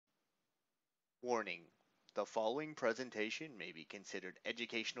Warning: the following presentation may be considered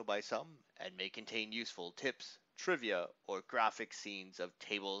educational by some and may contain useful tips, trivia, or graphic scenes of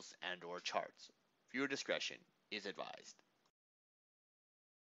tables and/or charts. Viewer discretion is advised.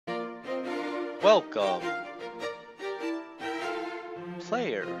 Welcome,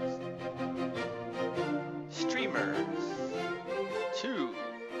 players, streamers, to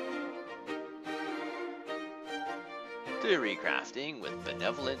TheoryCRAFTIng with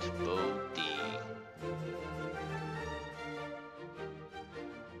BenevolentbowD.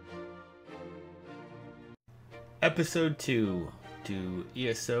 Episode 2, to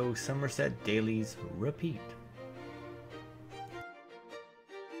ESO Summerset Dailies repeat.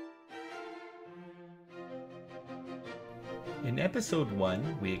 In episode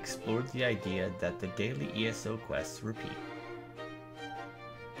 1, we explored the idea that the daily ESO quests repeat.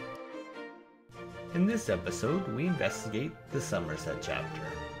 In this episode, we investigate the Summerset chapter.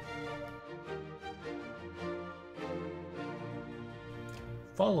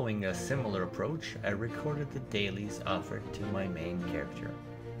 Following a similar approach, I recorded the dailies offered to my main character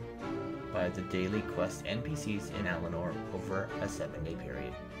by the daily quest NPCs in Alinor over a 7-day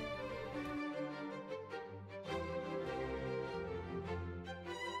period.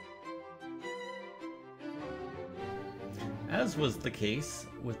 As was the case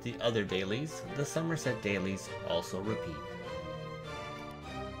with the other dailies, the Summerset Dailies also repeat.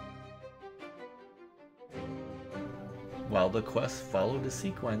 While the quests followed a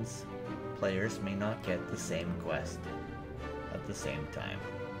sequence, players may not get the same quest at the same time.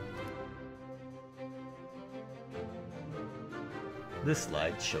 This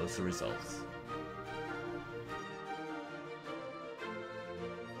slide shows the results.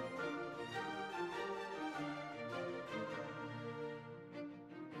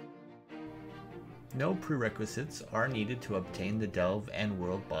 No prerequisites are needed to obtain the Delve and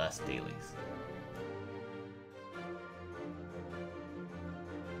World Boss dailies.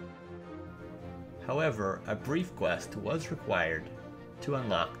 However, a brief quest was required to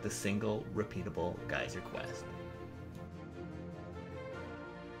unlock the single repeatable Geyser quest.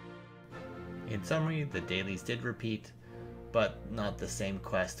 In summary, the dailies did repeat, but not the same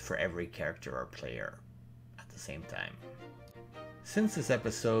quest for every character or player at the same time. Since this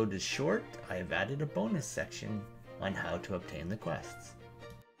episode is short, I have added a bonus section on how to obtain the quests.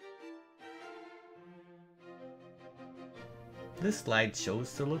 This slide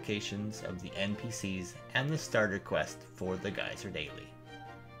shows the locations of the NPCs and the starter quest for the Geyser Daily.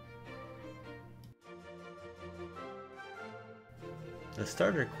 The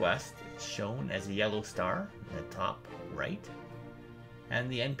starter quest is shown as a yellow star in the top right, and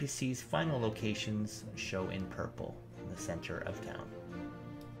the NPC's final locations show in purple in the center of town.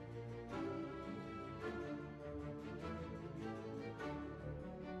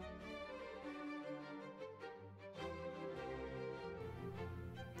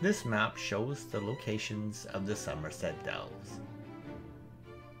 This map shows the locations of the Summerset Delves.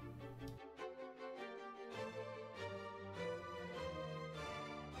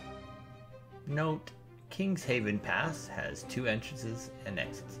 Note, King's Haven Pass has 2 entrances and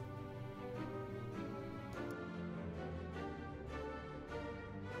exits.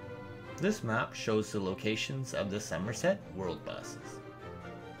 This map shows the locations of the Summerset world bosses.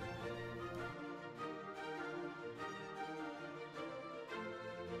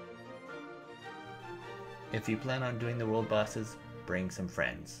 If you plan on doing the world bosses, bring some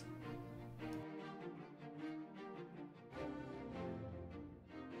friends.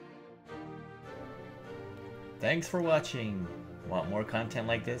 Thanks for watching. Want more content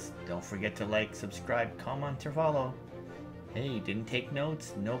like this? Don't forget to like, subscribe, comment, or follow. Hey, didn't take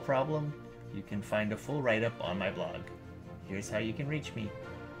notes? No problem. You can find a full write-up on my blog. Here's how you can reach me.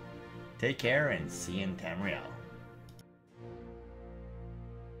 Take care and see you in Tamriel.